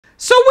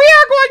So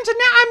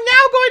I'm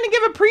now going to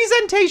give a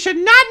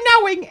presentation not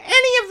knowing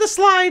any of the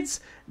slides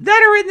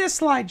that are in this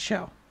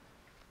slideshow.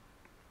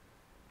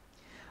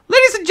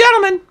 Ladies and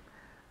gentlemen,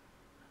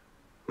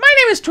 my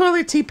name is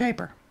Toilet Tea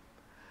Paper.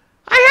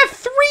 I have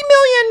 3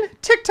 million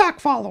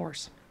TikTok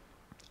followers.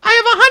 I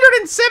have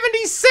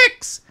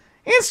 176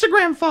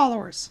 Instagram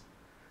followers.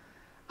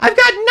 I've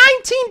got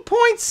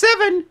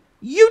 19.7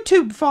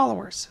 YouTube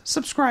followers,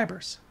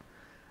 subscribers.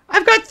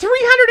 I've got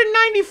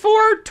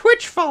 394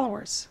 Twitch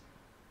followers.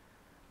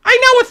 I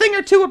know a thing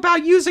or two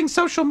about using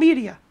social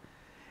media.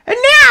 And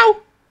now,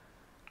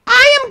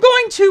 I am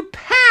going to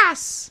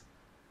pass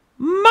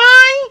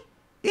my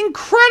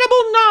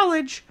incredible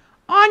knowledge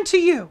on to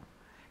you.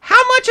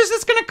 How much is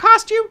this going to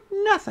cost you?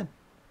 Nothing.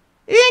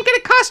 It ain't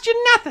going to cost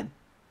you nothing.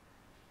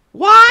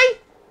 Why?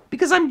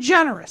 Because I'm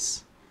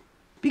generous.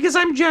 Because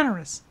I'm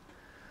generous.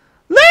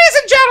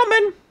 Ladies and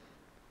gentlemen,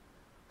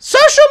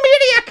 social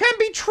media can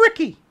be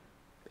tricky.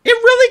 It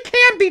really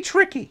can be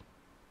tricky.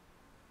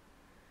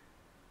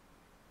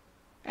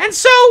 And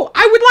so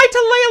I would like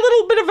to lay a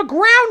little bit of a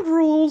ground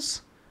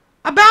rules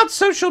about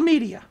social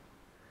media.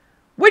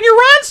 When you're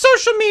on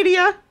social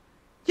media,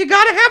 you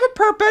got to have a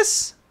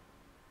purpose,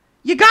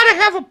 you got to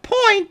have a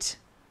point,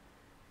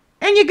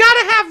 and you got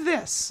to have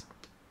this.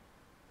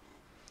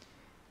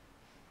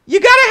 You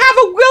got to have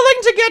a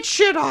willing to get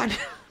shit on.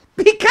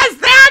 Because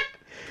that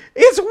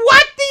is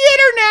what the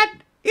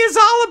internet is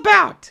all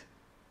about.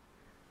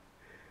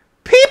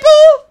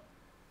 People,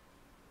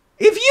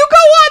 if you go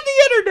on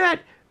the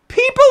internet,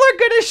 people are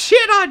going to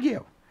shit on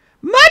you.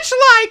 Much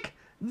like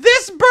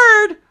this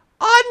bird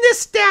on this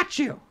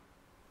statue.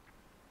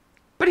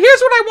 But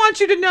here's what I want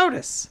you to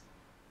notice.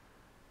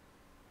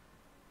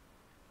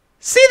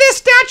 See this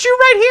statue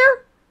right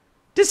here?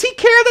 Does he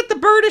care that the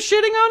bird is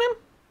shitting on him?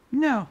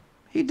 No,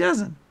 he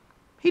doesn't.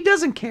 He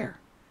doesn't care.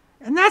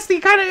 And that's the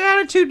kind of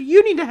attitude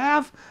you need to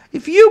have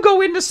if you go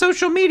into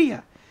social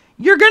media.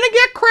 You're going to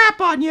get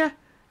crap on you,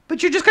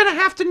 but you're just going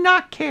to have to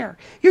not care.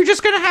 You're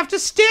just going to have to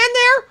stand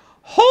there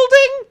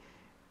holding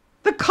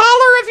the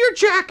collar of your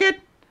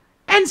jacket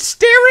and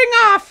staring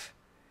off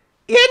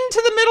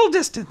into the middle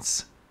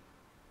distance.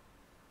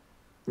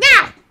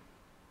 Now,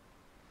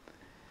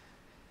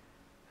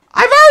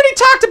 I've already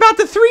talked about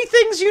the 3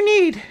 things you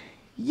need.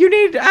 You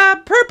need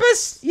a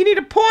purpose, you need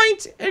a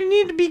point, and you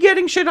need to be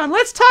getting shit on.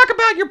 Let's talk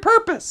about your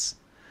purpose.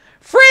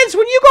 Friends,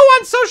 when you go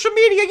on social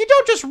media, you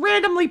don't just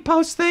randomly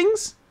post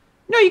things.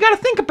 No, you got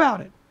to think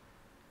about it.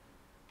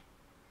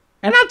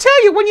 And I'll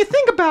tell you, when you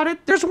think about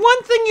it, there's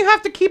one thing you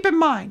have to keep in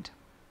mind.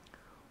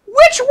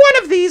 Which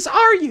one of these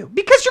are you?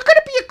 Because you're going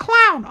to be a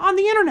clown on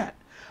the internet.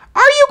 Are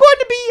you going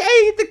to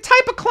be the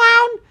type of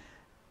clown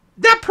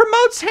that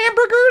promotes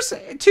hamburgers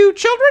to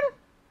children?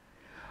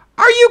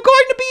 Are you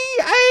going to be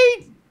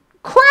a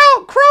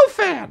Crow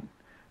fan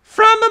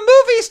from a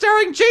movie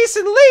starring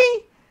Jason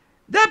Lee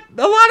that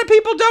a lot of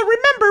people don't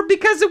remember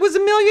because it was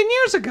 1 million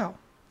years ago?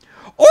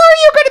 Or are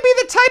you going to be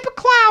the type of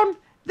clown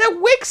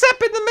that wakes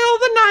up in the middle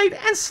of the night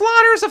and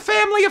slaughters a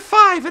family of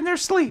 5 in their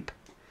sleep?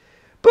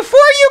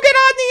 Before you get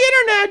on the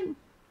internet,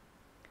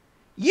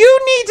 you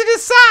need to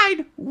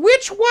decide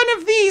which one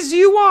of these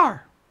you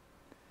are.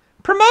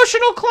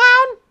 Promotional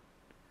clown?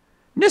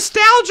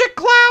 Nostalgic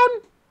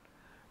clown?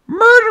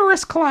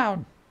 Murderous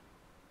clown?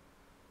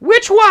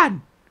 Which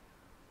one?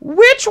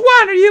 Which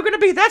one are you going to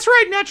be? That's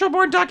right, natural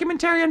born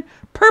documentarian.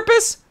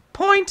 Purpose,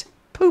 point,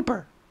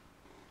 pooper.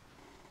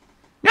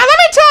 Now let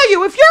me tell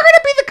you, if you're going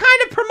to be the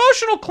kind of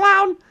promotional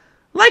clown,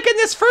 like in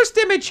this first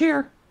image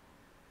here,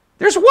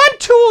 there's one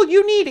tool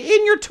you need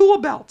in your tool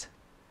belt.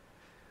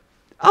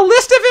 A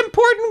list of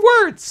important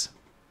words.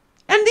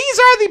 And these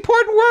are the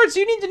important words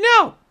you need to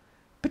know.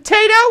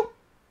 Potato,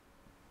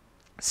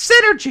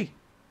 synergy,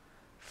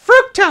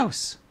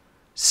 fructose,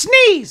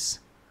 sneeze,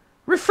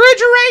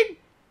 refrigerate,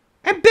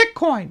 and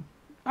Bitcoin.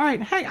 All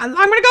right, hey, I'm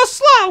going to go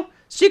slow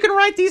so you can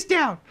write these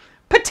down.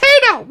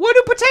 Potato. What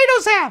do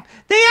potatoes have?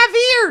 They have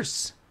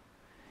ears.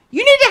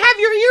 You need to have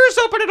your ears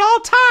open at all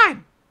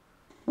time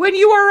when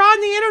you are on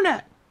the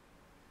internet.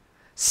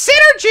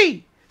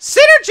 Synergy.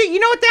 Synergy. You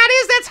know what that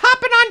is? That's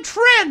hopping on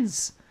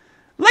trends.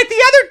 Like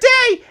the other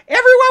day,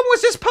 everyone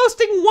was just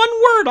posting one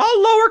word,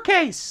 all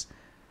lowercase.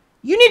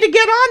 You need to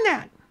get on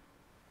that.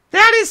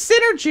 That is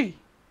synergy.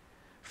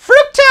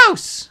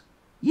 Fructose.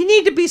 You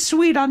need to be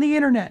sweet on the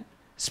internet,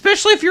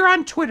 especially if you're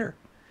on Twitter.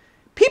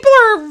 People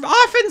are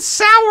often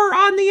sour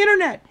on the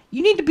internet.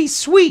 You need to be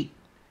sweet.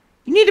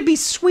 You need to be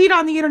sweet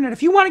on the internet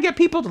if you want to get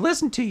people to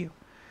listen to you.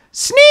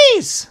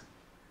 Sneeze.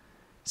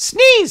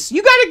 Sneeze.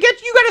 You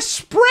gotta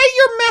spray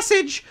your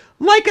message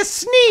like a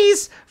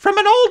sneeze from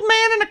an old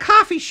man in a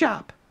coffee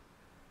shop.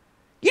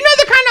 You know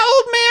the kind of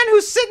old man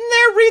who's sitting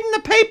there reading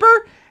the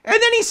paper and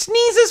then he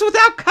sneezes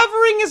without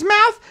covering his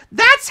mouth?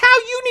 That's how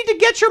you need to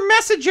get your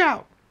message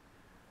out.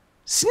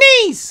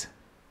 Sneeze.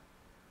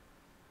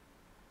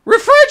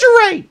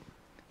 Refrigerate.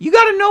 You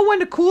got to know when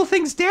to cool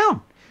things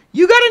down.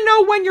 You got to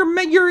know when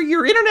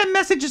your internet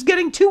message is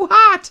getting too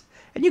hot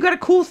and you got to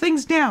cool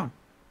things down.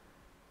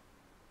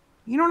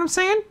 You know what I'm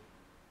saying?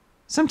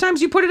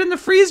 Sometimes you put it in the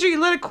freezer, you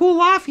let it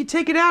cool off, you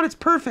take it out, it's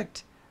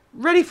perfect.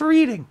 Ready for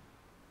eating.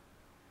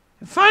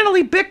 And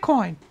finally,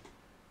 Bitcoin.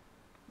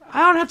 I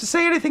don't have to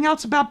say anything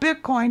else about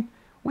Bitcoin.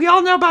 We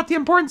all know about the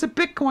importance of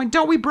Bitcoin,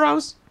 don't we,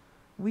 bros?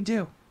 We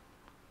do.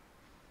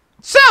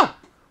 So,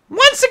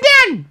 once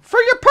again, for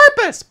your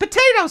purpose,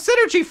 potato,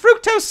 synergy,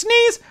 fructose,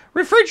 sneeze,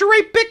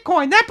 refrigerate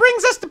Bitcoin. That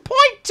brings us to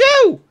point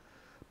 2.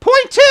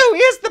 Point 2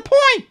 is the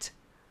point.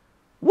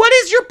 What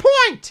is your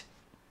point?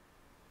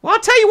 Well, I'll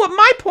tell you what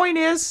my point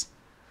is.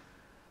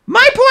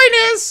 My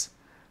point is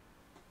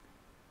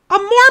a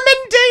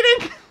Mormon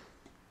dating,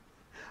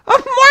 a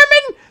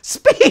Mormon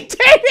speed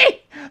dating,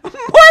 a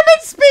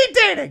Mormon speed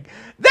dating.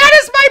 That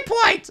is my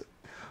point.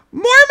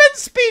 Mormon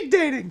speed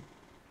dating.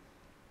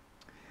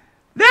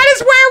 That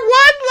is where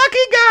one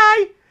lucky guy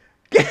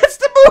gets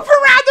to move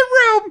around the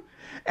room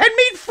and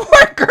meet 4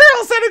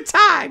 girls at a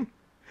time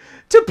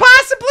to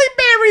possibly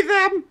marry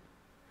them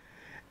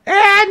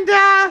and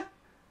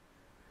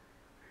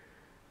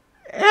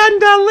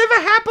live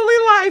a happily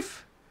life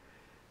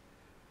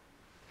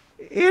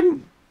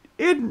in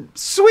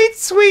sweet,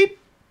 sweet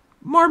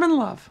Mormon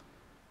love.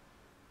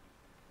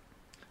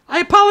 I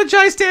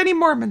apologize to any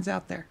Mormons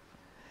out there.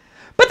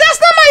 But that's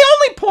not my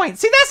only point.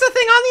 See, that's the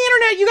thing. On the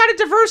internet, you got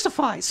to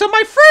diversify. So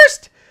my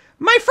first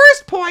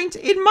point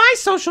in my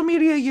social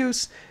media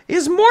use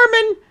is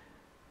Mormon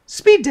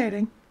speed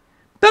dating.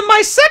 But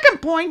my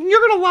second point, and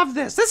you're going to love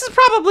this. This is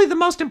probably the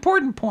most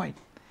important point.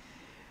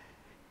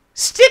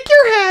 Stick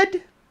your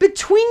head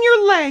between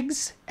your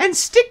legs and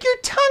stick your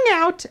tongue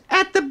out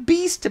at the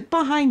beast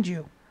behind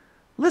you.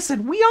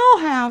 Listen, we all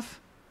have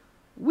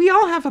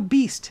a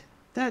beast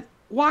that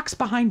walks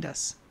behind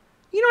us.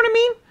 You know what I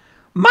mean?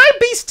 My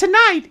beast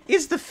tonight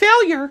is the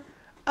failure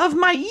of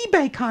my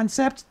eBay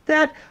concept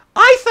that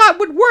I thought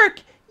would work,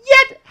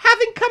 yet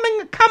having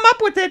come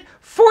up with it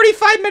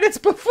 45 minutes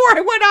before I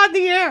went on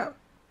the air.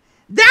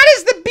 That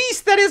is the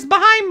beast that is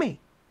behind me.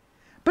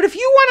 But if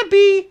you want to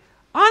be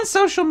on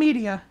social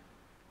media,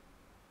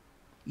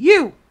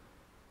 you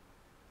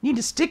need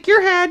to stick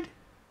your head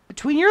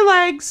between your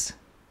legs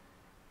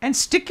and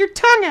stick your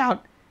tongue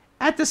out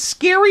at the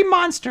scary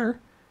monster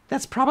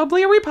that's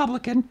probably a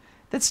Republican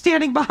that's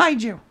standing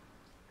behind you.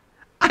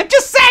 I'm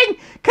just saying,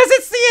 because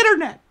it's the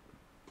internet.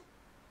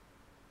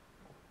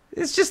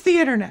 It's just the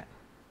internet.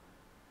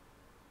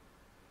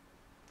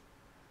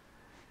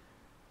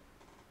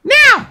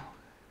 Now,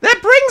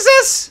 that brings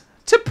us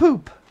to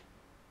poop.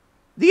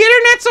 The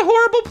internet's a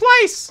horrible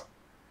place.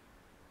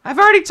 I've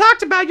already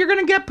talked about you're going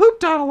to get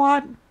pooped on a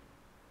lot.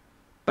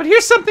 But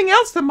here's something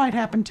else that might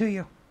happen to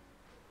you.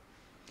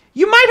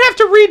 You might have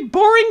to read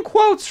boring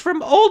quotes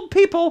from old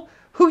people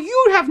who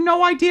you have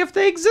no idea if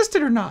they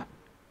existed or not.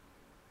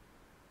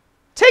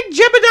 Take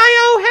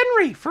Jebediah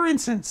Henry, for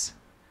instance.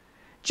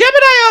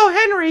 Jebediah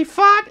Henry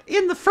fought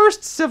in the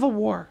first Civil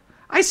War.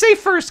 I say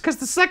first because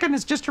the second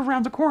is just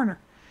around the corner.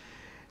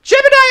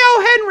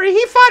 Jebediah Henry,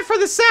 he fought for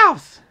the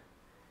South.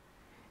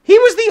 He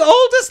was the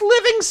oldest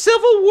living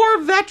Civil War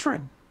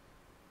veteran.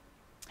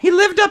 He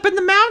lived up in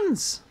the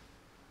mountains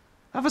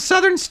of a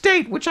southern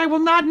state, which I will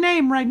not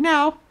name right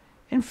now,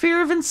 in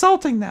fear of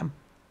insulting them.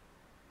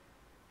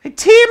 A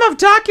team of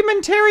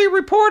documentary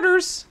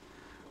reporters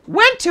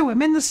went to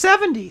him in the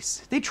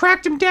 70s. They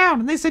tracked him down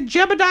and they said,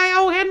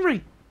 Jebediah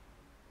Henry,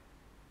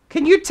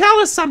 can you tell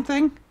us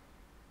something?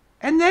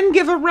 And then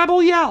give a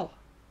rebel yell.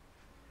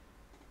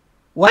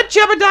 What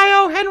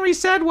Jebediah Henry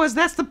said was,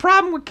 that's the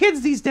problem with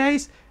kids these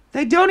days.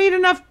 They don't eat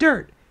enough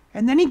dirt.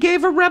 And then he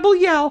gave a rebel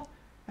yell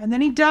and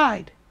then he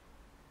died.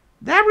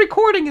 That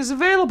recording is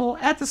available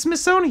at the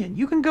Smithsonian.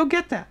 You can go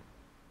get that.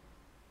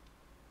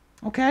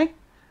 Okay?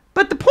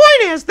 But the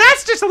point is,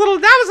 that was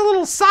a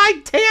little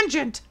side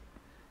tangent.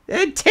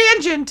 About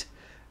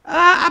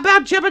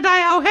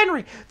Jebediah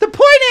Henry. The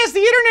point is, the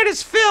internet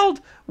is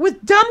filled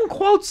with dumb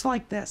quotes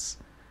like this.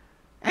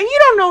 And you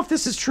don't know if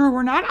this is true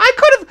or not. I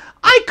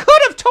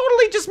could have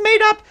totally just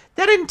made up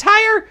that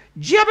entire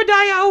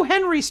Jebediah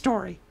Henry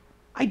story.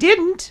 I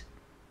didn't,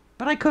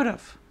 but I could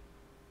have.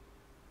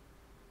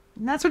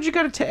 And that's what you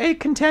got to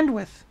contend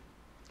with.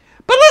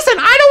 But listen,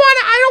 I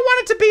don't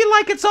want it to be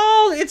like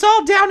it's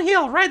all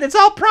downhill, right? It's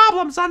all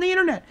problems on the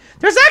internet.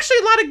 There's actually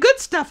a lot of good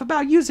stuff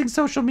about using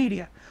social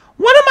media.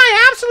 One of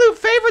my absolute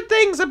favorite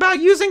things about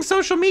using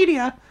social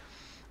media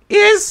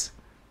is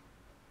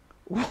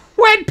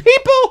when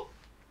people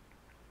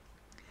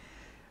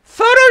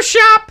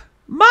Photoshop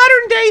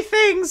modern day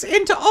things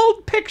into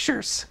old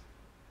pictures.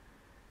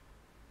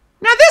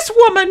 Now this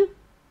woman,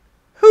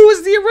 who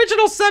was the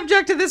original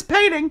subject of this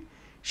painting,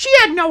 she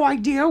had no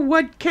idea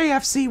what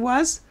KFC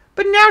was,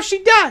 but now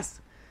she does.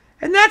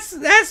 And that's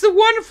the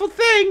wonderful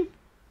thing.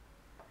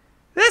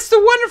 That's the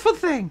wonderful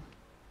thing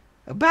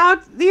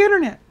about the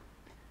internet.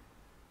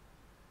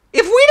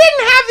 If we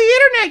didn't have the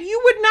internet,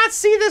 you would not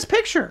see this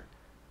picture.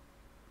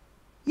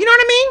 You know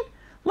what I mean?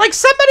 Like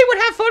somebody would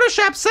have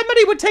Photoshop,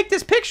 somebody would take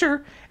this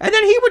picture, and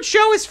then he or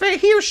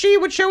she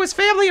would show his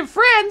family and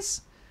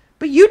friends,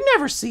 but you'd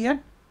never see it.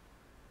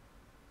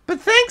 But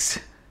thanks,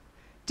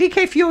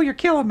 DK Fuel, you're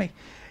killing me.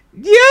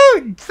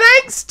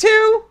 Thanks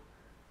to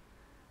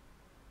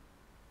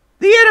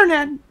the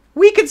internet,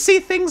 we could see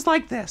things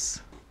like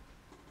this.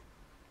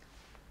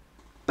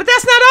 But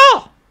that's not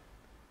all.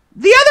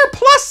 The other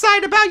plus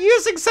side about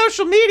using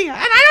social media, and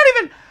I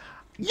don't even,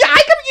 you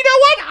know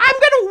what? I'm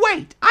going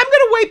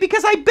to wait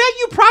because I bet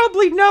you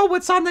probably know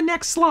what's on the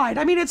next slide.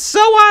 I mean, it's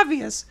so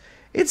obvious.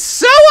 It's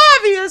so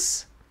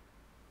obvious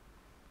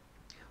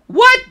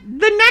what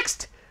the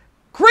next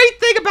great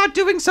thing about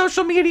doing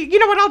social media, you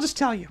know what? I'll just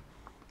tell you.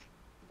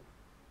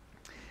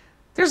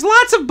 There's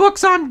lots of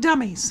books on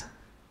dummies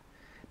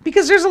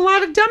because there's a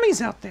lot of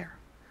dummies out there.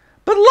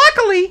 But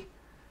luckily,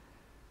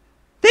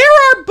 there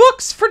are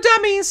books for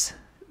dummies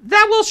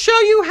that will show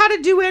you how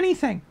to do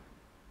anything.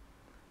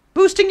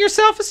 Boosting your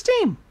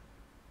self-esteem.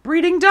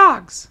 Breeding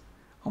dogs.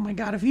 Oh my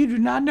God, if you do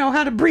not know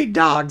how to breed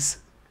dogs,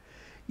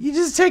 you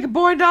just take a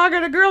boy dog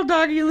and a girl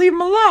dog and you leave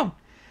them alone.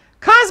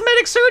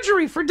 Cosmetic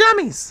surgery for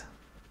dummies.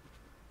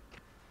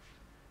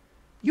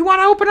 You want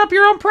to open up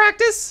your own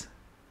practice?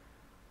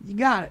 You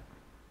got it.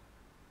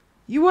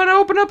 You want to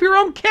open up your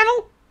own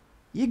kennel?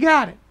 You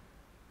got it.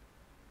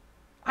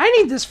 I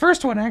need this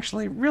first one,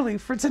 actually, really,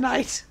 for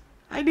tonight.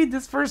 I need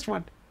this first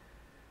one.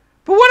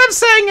 But what I'm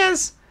saying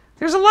is,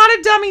 there's a lot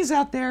of dummies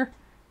out there,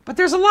 but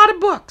there's a lot of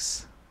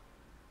books.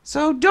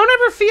 So don't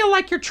ever feel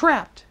like you're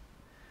trapped.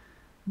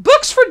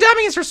 Books for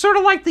dummies are sort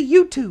of like the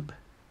YouTube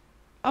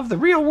of the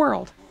real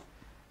world.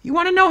 You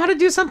want to know how to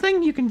do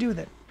something? You can do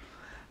that.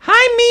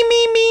 Hi, me,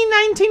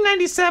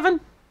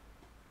 1997.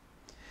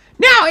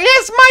 Now, in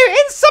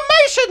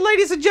summation,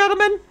 ladies and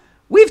gentlemen,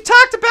 we've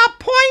talked about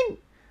point,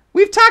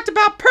 we've talked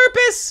about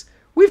purpose,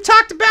 we've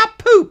talked about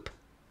poop.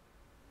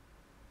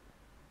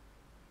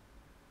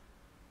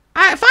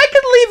 If I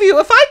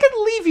could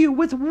leave you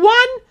with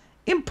one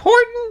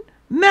important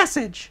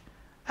message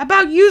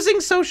about using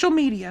social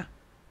media,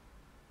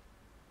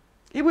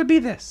 it would be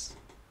this.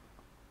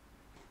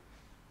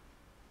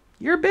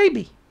 You're a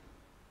baby.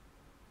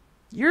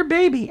 You're a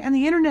baby, and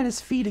the internet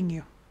is feeding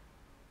you.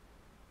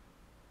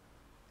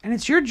 And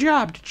it's your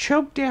job to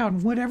choke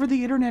down whatever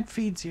the internet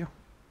feeds you.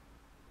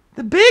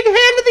 The big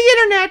hand of the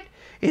internet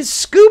is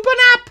scooping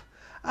up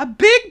a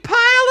big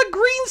pile of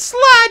green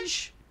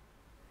sludge,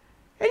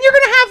 and you're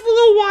going to have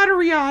little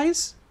watery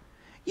eyes.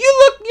 You're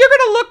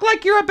going to look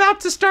like you're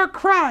about to start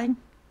crying.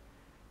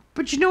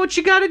 But you know what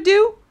you got to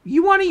do?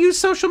 You want to use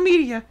social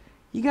media.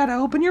 You got to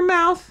open your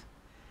mouth.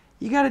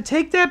 You got to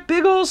take that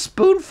big old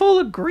spoonful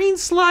of green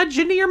sludge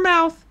into your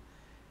mouth.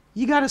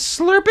 You got to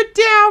slurp it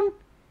down.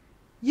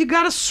 You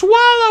got to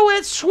swallow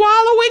it.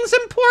 Swallowing's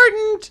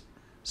important.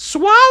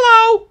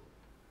 Swallow.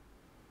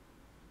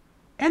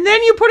 And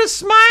then you put a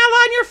smile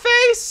on your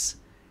face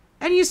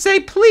and you say,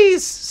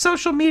 please,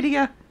 social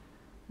media,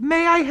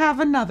 may I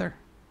have another?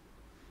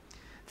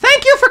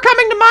 Thank you for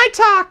coming to my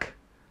talk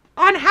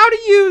on how to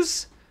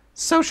use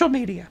social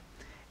media.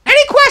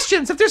 Any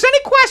questions? If there's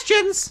any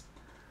questions,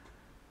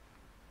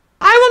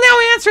 I will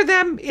now answer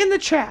them in the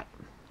chat.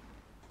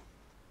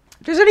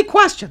 If there's any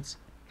questions,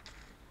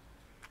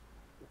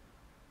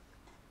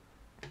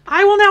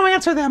 I will now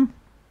answer them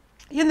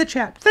in the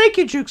chat. Thank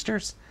you,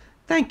 Jukesters.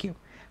 Thank you.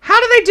 How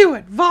do they do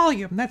it?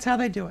 Volume. That's how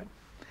they do it.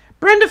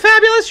 Brenda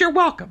Fabulous, you're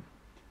welcome.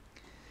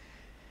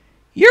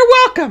 You're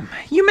welcome.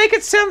 You make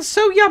it sound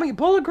so yummy. A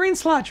bowl of green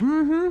sludge.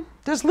 Mm-hmm.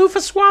 Does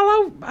Lufa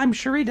swallow? I'm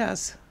sure he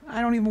does.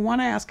 I don't even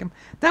want to ask him.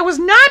 That was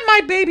not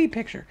my baby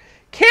picture.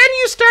 Can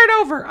you start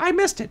over? I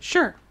missed it.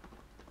 Sure.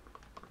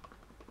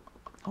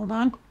 Hold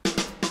on.